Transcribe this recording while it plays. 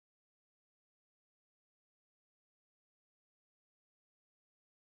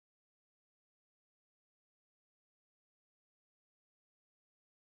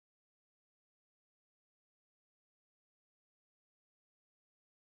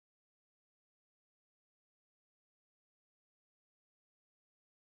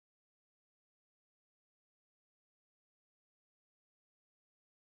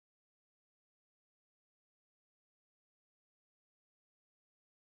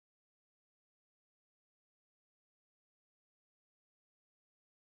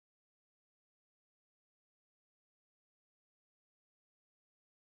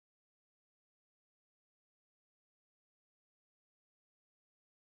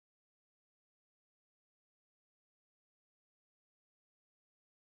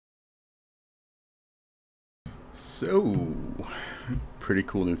So, pretty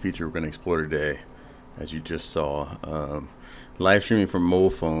cool new feature we're going to explore today. As you just saw, live streaming from mobile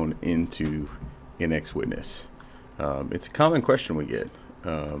phone into Nx Witness. It's a common question we get.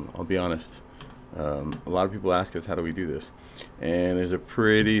 I'll be honest. A lot of people ask us, how do we do this? And there's a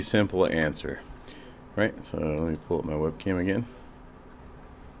pretty simple answer. Right, so let me pull up my webcam again.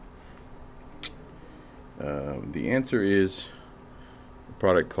 The answer is a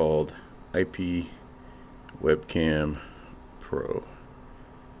product called IP Webcam Pro.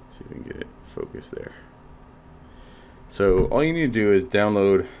 Let's see if we can get it focused there. So all you need to do is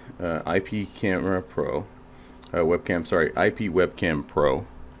download IP Camera Pro, IP Webcam Pro,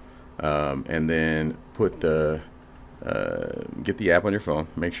 and then put get the app on your phone.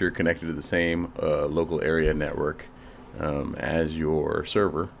 Make sure you're connected to the same local area network as your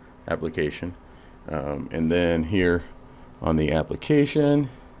server application, and then here on the application,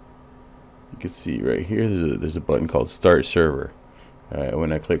 you can see right here there's a button called Start Server.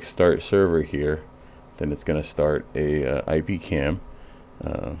 When I click Start Server here, then it's going to start a IP cam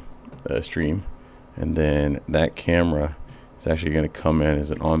stream, and then that camera is actually going to come in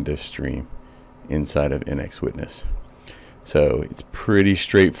as an OnVIF stream inside of Nx Witness. So it's pretty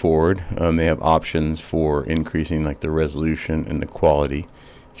straightforward. They have options for increasing like the resolution and the quality.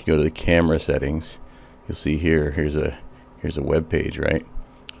 If you go to the camera settings, you'll see here's a web page, right?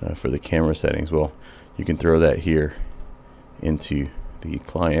 For the camera settings. Well, you can throw that here into the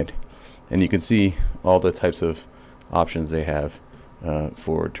client, and you can see all the types of options they have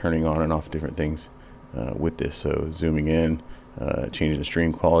for turning on and off different things with this. So zooming in, changing the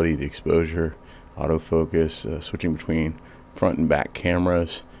stream quality, the exposure, autofocus, switching between front and back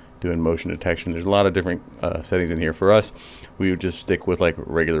cameras, doing motion detection. There's a lot of different settings in here. For us, we would just stick with like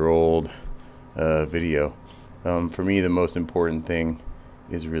regular old video. For me, the most important thing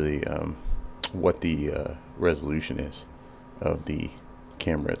is really what the resolution is of the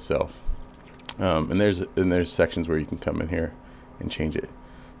camera itself. And there's sections where you can come in here and change it.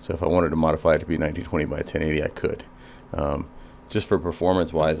 So if I wanted to modify it to be 1920 by 1080, I could. Just for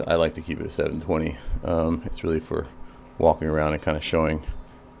performance wise, I like to keep it at 720. It's really for walking around and kind of showing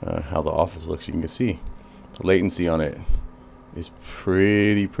how the office looks. You can see the latency on it is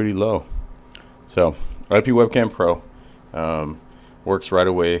pretty low. So IP Webcam Pro works right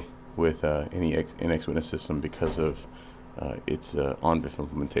away with any Nx Witness system because of its OnVIF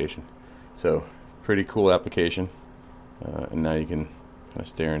implementation. So pretty cool application, and now you can kind of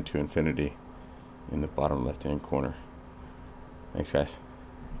stare into infinity in the bottom left hand corner. Thanks guys.